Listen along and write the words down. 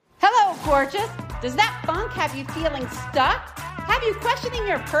gorgeous? Does that funk have you feeling stuck? Have you questioning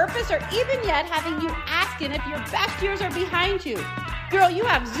your purpose, or even yet having you asking if your best years are behind you? Girl, you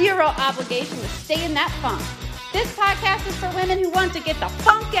have zero obligation to stay in that funk. This podcast is for women who want to get the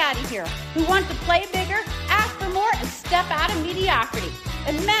funk out of here, who want to play bigger, ask for more, and step out of mediocrity.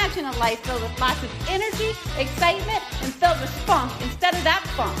 Imagine a life filled with lots of energy, excitement, and filled with spunk instead of that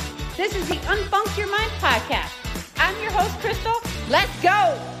funk. This is the Unfunk Your Mind podcast. I'm your host, Crystal. Let's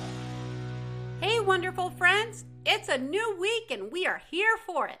go! Hey, wonderful friends. It's a new week, and we are here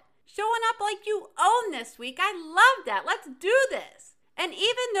for it. Showing up like you own this week. I love that. Let's do this. And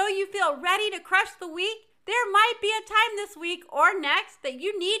even though you feel ready to crush the week, there might be a time this week or next that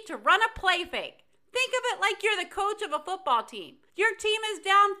you need to run a play fake. Think of it like you're the coach of a football team. Your team is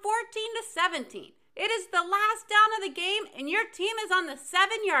down 14-17. It is the last down of the game, and your team is on the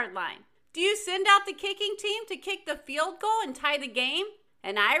 7-yard line. Do you send out the kicking team to kick the field goal and tie the game?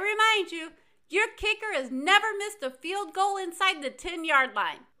 And I remind you, your kicker has never missed a field goal inside the 10-yard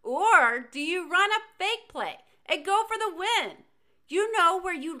line. Or do you run a fake play and go for the win? You know,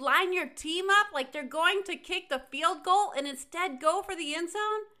 where you line your team up like they're going to kick the field goal and instead go for the end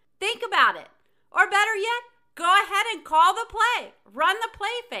zone? Think about it. Or better yet, go ahead and call the play. Run the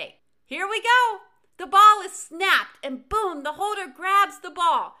play fake. Here we go. The ball is snapped, and boom, the holder grabs the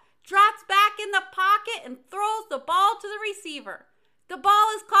ball, drops back in the pocket, and throws the ball to the receiver. The ball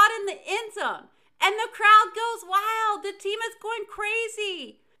is caught in the end zone, and the crowd goes wild. The team is going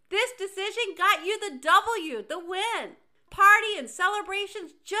crazy. This decision got you the W, the win. Party and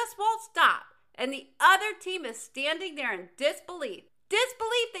celebrations just won't stop, and the other team is standing there in disbelief.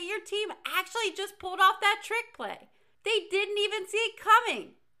 Disbelief that your team actually just pulled off that trick play. They didn't even see it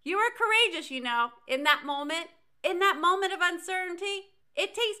coming. You were courageous, you know, in that moment. In that moment of uncertainty,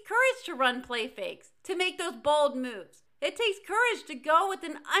 it takes courage to run play fakes, to make those bold moves. It takes courage to go with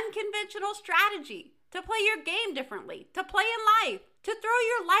an unconventional strategy, to play your game differently, to play in life, to throw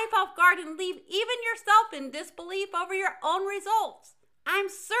your life off guard and leave even yourself in disbelief over your own results. I'm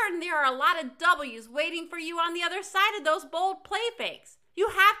certain there are a lot of W's waiting for you on the other side of those bold play fakes. You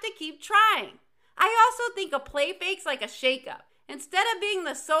have to keep trying. I also think of play fakes like a shake-up. Instead of being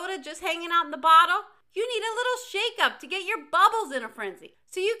the soda just hanging out in the bottle, you need a little shake-up to get your bubbles in a frenzy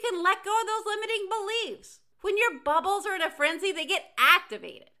so you can let go of those limiting beliefs. When your bubbles are in a frenzy, they get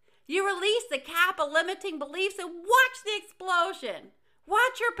activated. You release the cap of limiting beliefs and watch the explosion.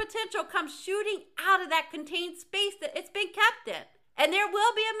 Watch your potential come shooting out of that contained space that it's been kept in. And there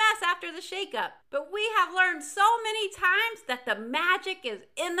will be a mess after the shakeup, but we have learned so many times that the magic is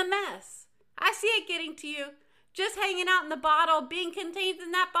in the mess. I see it getting to you. Just hanging out in the bottle, being contained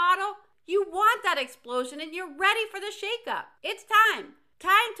in that bottle. You want that explosion and you're ready for the shakeup. It's time.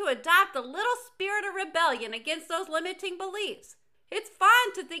 Time to adopt a little spirit of rebellion against those limiting beliefs. It's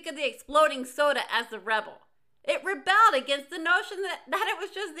fun to think of the exploding soda as the rebel. It rebelled against the notion that it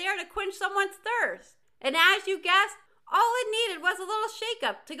was just there to quench someone's thirst. And as you guessed, all it needed was a little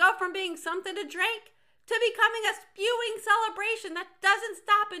shakeup to go from being something to drink to becoming a spewing celebration that doesn't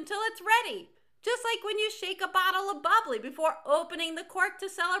stop until it's ready. Just like when you shake a bottle of bubbly before opening the cork to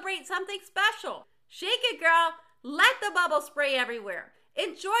celebrate something special. Shake it, girl. Let the bubble spray everywhere.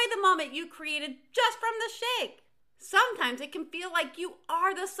 Enjoy the moment you created just from the shake. Sometimes it can feel like you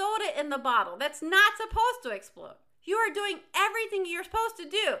are the soda in the bottle that's not supposed to explode. You are doing everything you're supposed to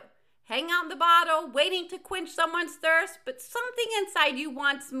do. Hang out in the bottle, waiting to quench someone's thirst, but something inside you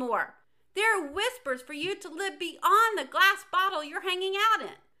wants more. There are whispers for you to live beyond the glass bottle you're hanging out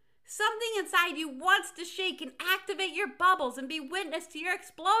in. Something inside you wants to shake and activate your bubbles and be witness to your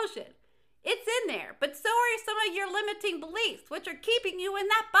explosion. It's in there, but so are some of your limiting beliefs, which are keeping you in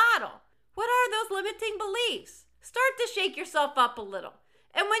that bottle. What are those limiting beliefs? Start to shake yourself up a little.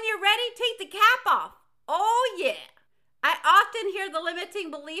 And when you're ready, take the cap off. Oh, yeah. I often hear the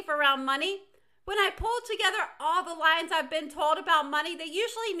limiting belief around money. When I pull together all the lines I've been told about money, they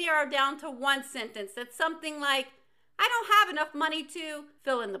usually narrow down to one sentence that's something like, I don't have enough money to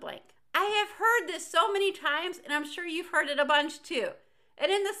fill in the blank. I have heard this so many times, and I'm sure you've heard it a bunch too.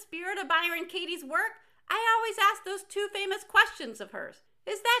 And in the spirit of Byron Katie's work, I always ask those two famous questions of hers.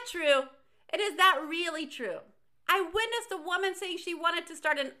 Is that true? And is that really true? I witnessed a woman saying she wanted to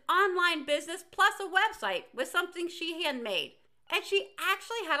start an online business plus a website with something she had made. And she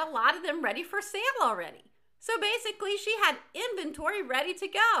actually had a lot of them ready for sale already. So basically, she had inventory ready to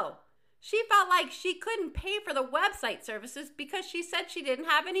go. She felt like she couldn't pay for the website services because she said she didn't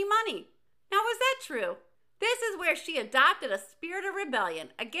have any money. Now, was that true? This is where she adopted a spirit of rebellion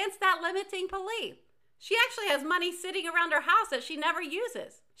against that limiting belief. She actually has money sitting around her house that she never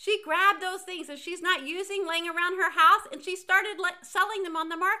uses. She grabbed those things that she's not using laying around her house, and she started selling them on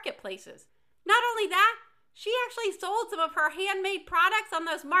the marketplaces. Not only that, she actually sold some of her handmade products on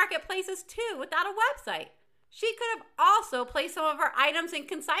those marketplaces too without a website. She could have also placed some of her items in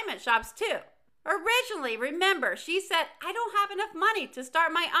consignment shops too. Originally, remember, she said, I don't have enough money to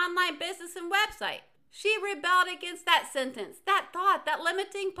start my online business and website. She rebelled against that sentence, that thought, that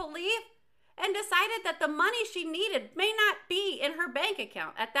limiting belief, and decided that the money she needed may not be in her bank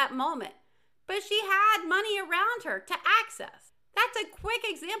account at that moment, but she had money around her to access. That's a quick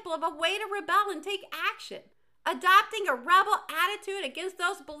example of a way to rebel and take action. Adopting a rebel attitude against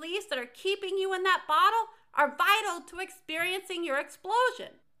those beliefs that are keeping you in that bottle are vital to experiencing your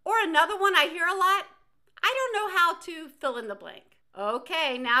explosion. Or another one I hear a lot, I don't know how to fill in the blank.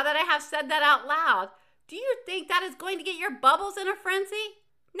 Okay, now that I have said that out loud, do you think that is going to get your bubbles in a frenzy?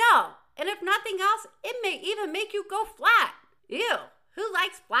 No. And if nothing else, it may even make you go flat. Ew, who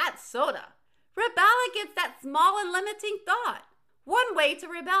likes flat soda? Rebel against that small and limiting thought. One way to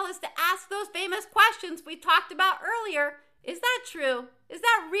rebel is to ask those famous questions we talked about earlier. Is that true? Is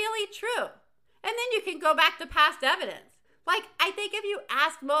that really true? And then you can go back to past evidence. Like, I think if you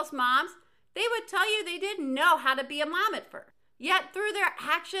ask most moms, they would tell you they didn't know how to be a mom at first. Yet through their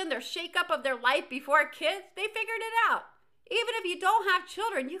action, their shakeup of their life before kids, they figured it out. Even if you don't have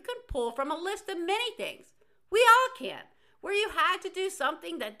children, you can pull from a list of many things. We all can, where you had to do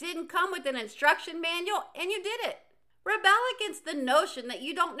something that didn't come with an instruction manual and you did it. Rebel against the notion that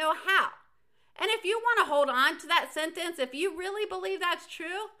you don't know how. And if you want to hold on to that sentence, if you really believe that's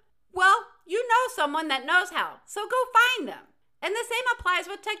true, well, you know someone that knows how, so go find them. And the same applies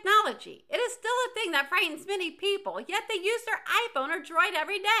with technology. It is still a thing that frightens many people, yet they use their iPhone or Droid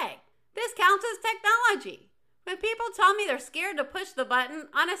every day. This counts as technology. When people tell me they're scared to push the button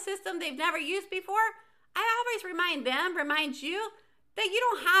on a system they've never used before, I always remind you, that you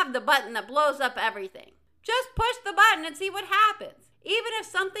don't have the button that blows up everything. Just push the button and see what happens. Even if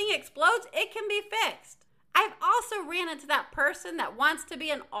something explodes, it can be fixed. I've also ran into that person that wants to be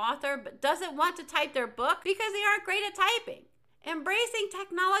an author but doesn't want to type their book because they aren't great at typing. Embracing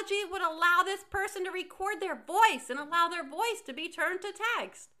technology would allow this person to record their voice and allow their voice to be turned to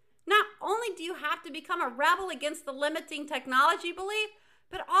text. Not only do you have to become a rebel against the limiting technology belief,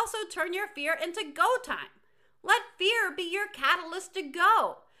 but also turn your fear into go time. Let fear be your catalyst to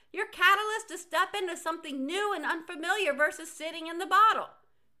go. Your catalyst to step into something new and unfamiliar versus sitting in the bottle.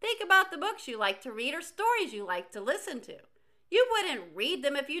 Think about the books you like to read or stories you like to listen to. You wouldn't read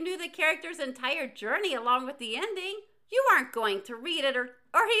them if you knew the character's entire journey along with the ending. You aren't going to read it or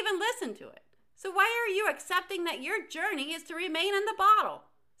even listen to it. So why are you accepting that your journey is to remain in the bottle?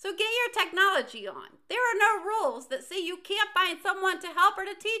 So get your technology on. There are no rules that say you can't find someone to help or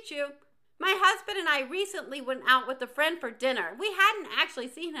to teach you. My husband and I recently went out with a friend for dinner. We hadn't actually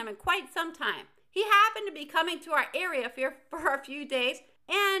seen him in quite some time. He happened to be coming to our area for a few days,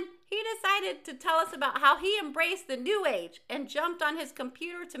 and he decided to tell us about how he embraced the new age and jumped on his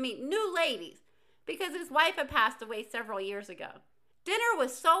computer to meet new ladies because his wife had passed away several years ago. Dinner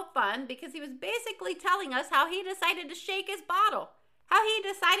was so fun because he was basically telling us how he decided to shake his bottle, how he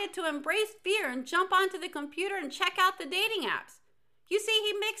decided to embrace fear and jump onto the computer and check out the dating apps. You see,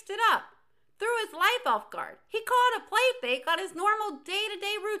 he mixed it up. Threw his life off guard. He called a play fake on his normal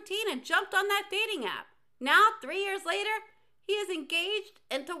day-to-day routine and jumped on that dating app. Now, 3 years later, he is engaged,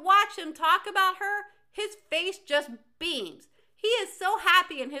 and to watch him talk about her, his face just beams. He is so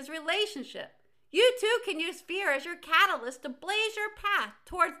happy in his relationship. You too can use fear as your catalyst to blaze your path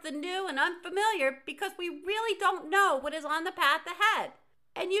towards the new and unfamiliar because we really don't know what is on the path ahead.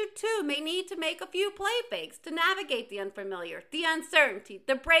 And you too may need to make a few play fakes to navigate the unfamiliar, the uncertainty,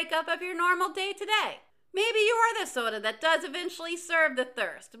 the breakup of your normal day-to-day. Maybe you are the soda that does eventually serve the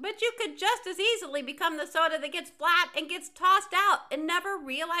thirst, but you could just as easily become the soda that gets flat and gets tossed out and never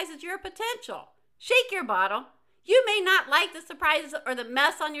realizes your potential. Shake your bottle. You may not like the surprises or the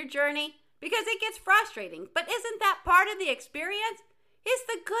mess on your journey because it gets frustrating, but isn't that part of the experience? It's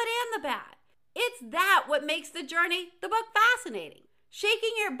the good and the bad. It's that what makes the journey, the book, fascinating.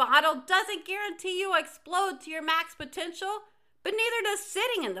 Shaking your bottle doesn't guarantee you explode to your max potential, but neither does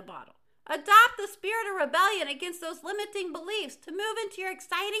sitting in the bottle. Adopt the spirit of rebellion against those limiting beliefs to move into your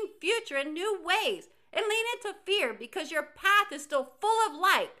exciting future in new ways and lean into fear because your path is still full of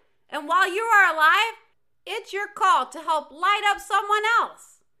light. And while you are alive, it's your call to help light up someone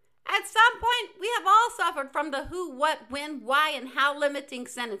else. At some point, we have all suffered from the who, what, when, why, and how limiting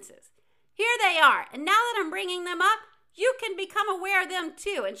sentences. Here they are, and now that I'm bringing them up, you can become aware of them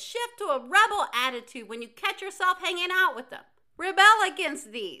too and shift to a rebel attitude when you catch yourself hanging out with them. Rebel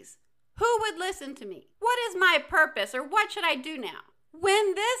against these. Who would listen to me? What is my purpose, or what should I do now?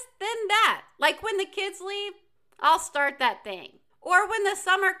 When this, then that. Like when the kids leave, I'll start that thing. Or when the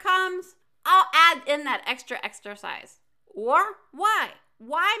summer comes, I'll add in that extra exercise. Or why?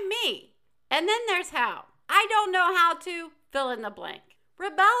 Why me? And then there's how. I don't know how to fill in the blank.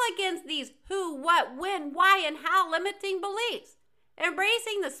 Rebel against these who, what, when, why, and how limiting beliefs.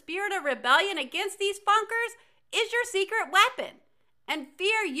 Embracing the spirit of rebellion against these funkers is your secret weapon. And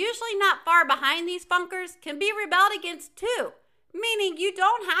fear, usually not far behind these funkers, can be rebelled against too. Meaning you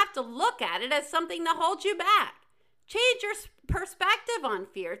don't have to look at it as something that holds you back. Change your perspective on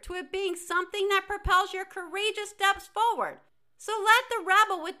fear to it being something that propels your courageous steps forward. So let the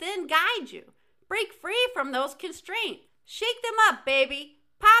rebel within guide you. Break free from those constraints. Shake them up, baby.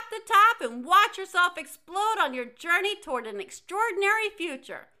 Pop the top and watch yourself explode on your journey toward an extraordinary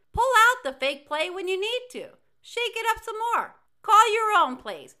future. Pull out the fake play when you need to. Shake it up some more. Call your own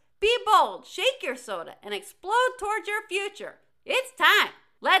plays. Be bold, shake your soda, and explode towards your future. It's time.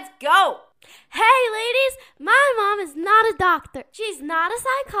 Let's go. Hey, ladies, my mom is not a doctor. She's not a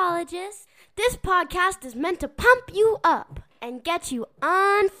psychologist. This podcast is meant to pump you up and get you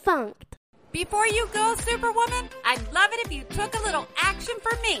unfunked. Before you go, Superwoman, I'd love it if you took a little action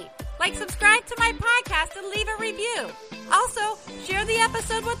for me. Like subscribe to my podcast and leave a review. Also, share the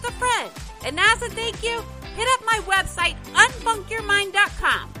episode with a friend. And as a thank you, hit up my website,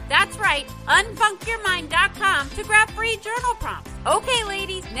 unfunkyourmind.com. That's right, unfunkyourmind.com to grab free journal prompts. Okay,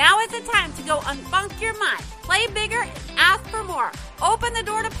 ladies, now is the time to go unfunk your mind. Play bigger and ask for more. Open the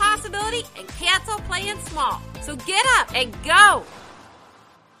door to possibility and cancel playing small. So get up and go.